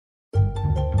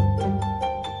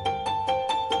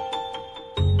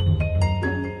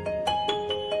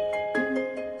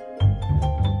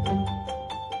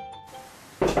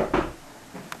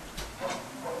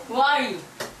are you?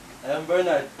 I am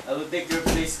Bernard. I will take your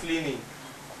place cleaning.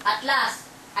 At last,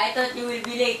 I thought you will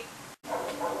be late.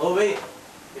 Oh wait,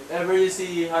 if ever you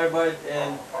see Harvard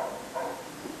and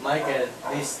Michael,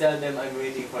 please tell them I'm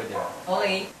waiting for them.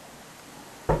 Okay.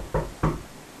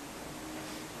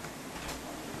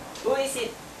 Who is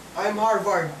it? I'm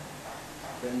Harvard,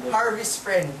 Brenda. Harvey's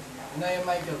friend. And I am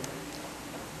Michael.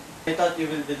 I thought you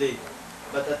will be late,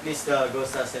 but at least the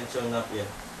ghost hasn't shown up yet.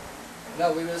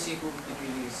 Now we will see who it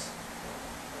really is.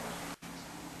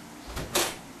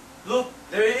 Look,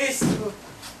 there it is!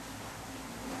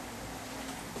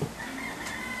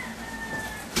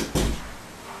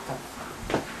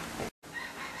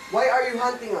 Why are you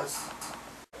hunting us?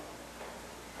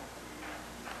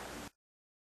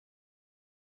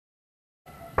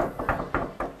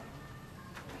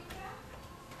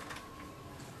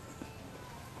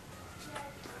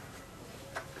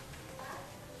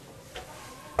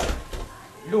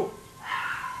 Luke,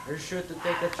 are you sure to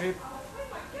take a trip?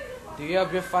 Do you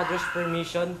have your father's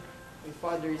permission? My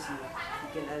father is here.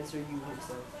 He can answer you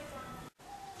himself.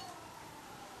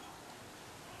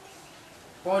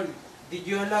 Paul, did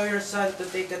you allow your son to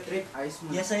take a trip?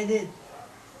 Yes, I did.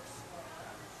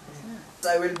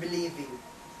 I will be leaving.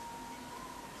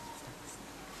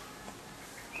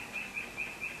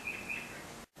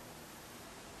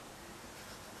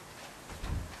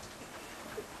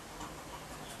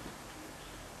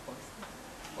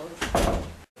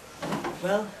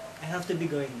 Well, I have to be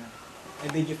going now. I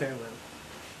bid you farewell.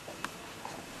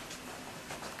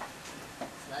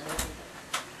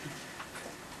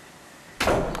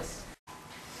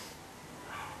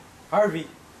 Harvey,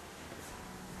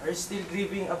 are you still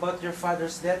grieving about your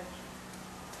father's death?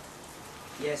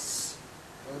 Yes,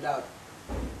 no doubt.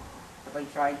 But I'm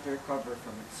trying to recover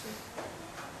from it, sir.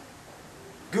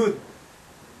 Good.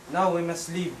 Now we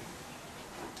must leave.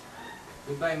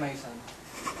 Goodbye, my son.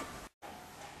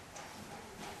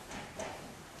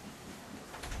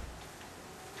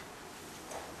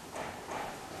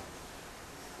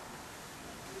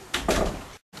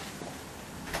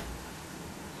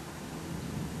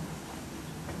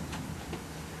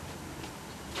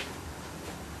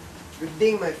 Good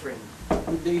day, my friend.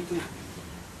 Good day too.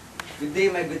 Good day,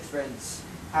 my good friends.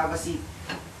 Have a seat.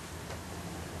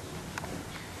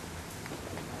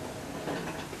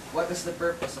 What is the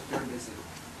purpose of your visit?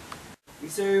 We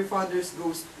saw your father's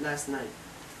ghost last night.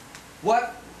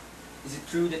 What? Is it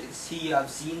true that it's he you have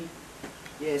seen?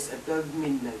 Yes, at 12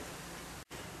 midnight.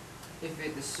 If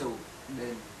it is so,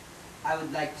 then I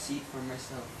would like to see it for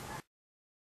myself.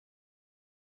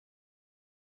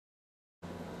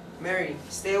 Mary,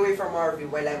 stay away from Harvey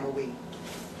while I'm away.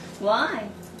 Why?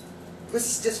 Because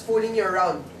he's just fooling you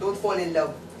around. Don't fall in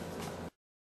love.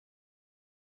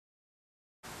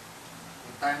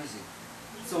 What time is it?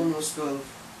 It's almost 12.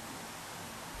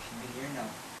 Should be here now.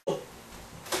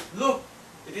 Look,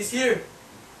 it is here!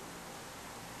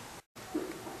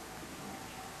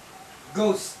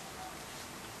 Ghost,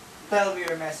 tell me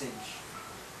your message.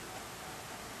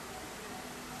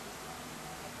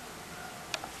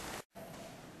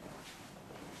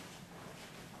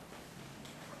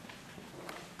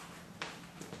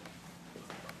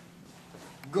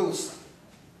 Ghost,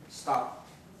 stop.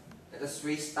 Let us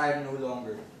waste time no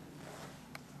longer.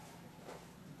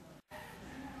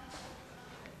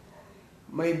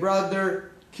 My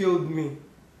brother killed me.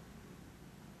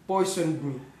 Poisoned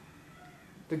me.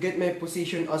 To get my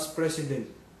position as president.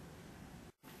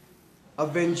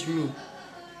 Avenge me.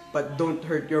 But don't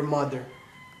hurt your mother.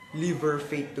 Leave her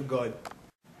fate to God.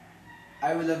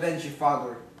 I will avenge your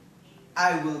father.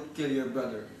 I will kill your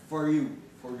brother. For you,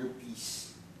 for your peace.